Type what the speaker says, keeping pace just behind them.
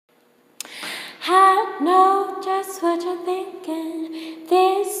I know just what you're thinking.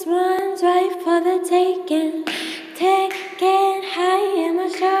 This one's right for the taking. Taking high in my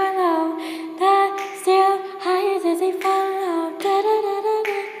shallow, but still higher as they follow. Da da da da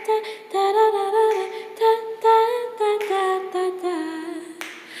da da da da da da da da da da da.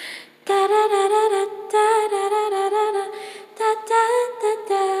 Da da da da da da da da da da da da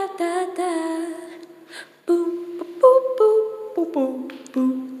da da da. Boom boom boom boom boom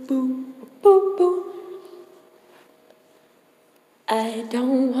boom boom boom boom. I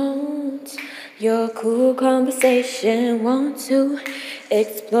don't want your cool conversation. Want to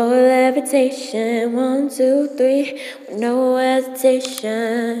explore levitation. 1, 2, 3, with no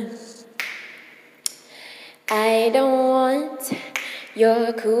hesitation. I don't want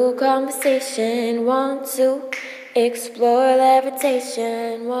your cool conversation. Want to explore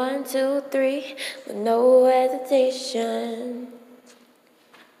levitation. 1, 2, 3, with no hesitation.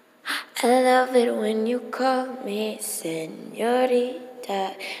 I love it when you call me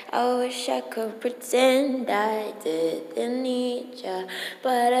señorita. I wish I could pretend I didn't need ya,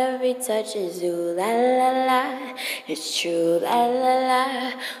 but every touch is ooh la la la. It's true la la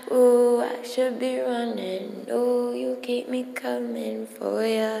la. Ooh, I should be running. Ooh, you keep me coming for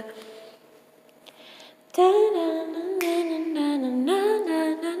ya. Da na na na na na na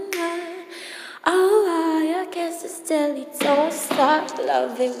na na. Oh, I guess it's steady. Don't stop.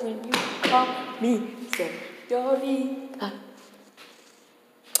 Love it when you call me señorita.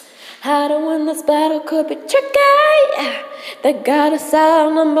 I don't win this battle, could be tricky. They got us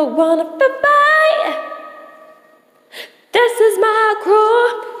out number 1 of the fight. This is my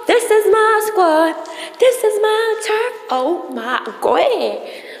crew. This is my squad. This is my turf. Oh my god.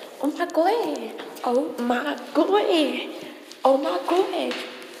 Oh my god. Oh my god. Oh my god.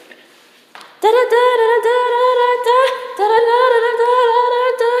 Da da da da da da da da da da da da da da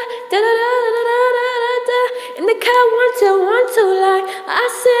da. In the car 1, 2, 1, 2, like I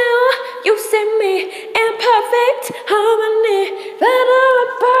see you see me in perfect harmony.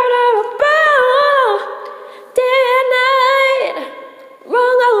 Day and night,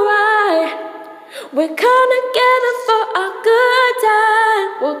 wrong or right, we're coming together for a good time.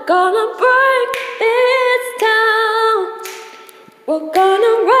 We're gonna break this town. We're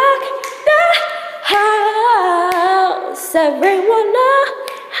gonna rock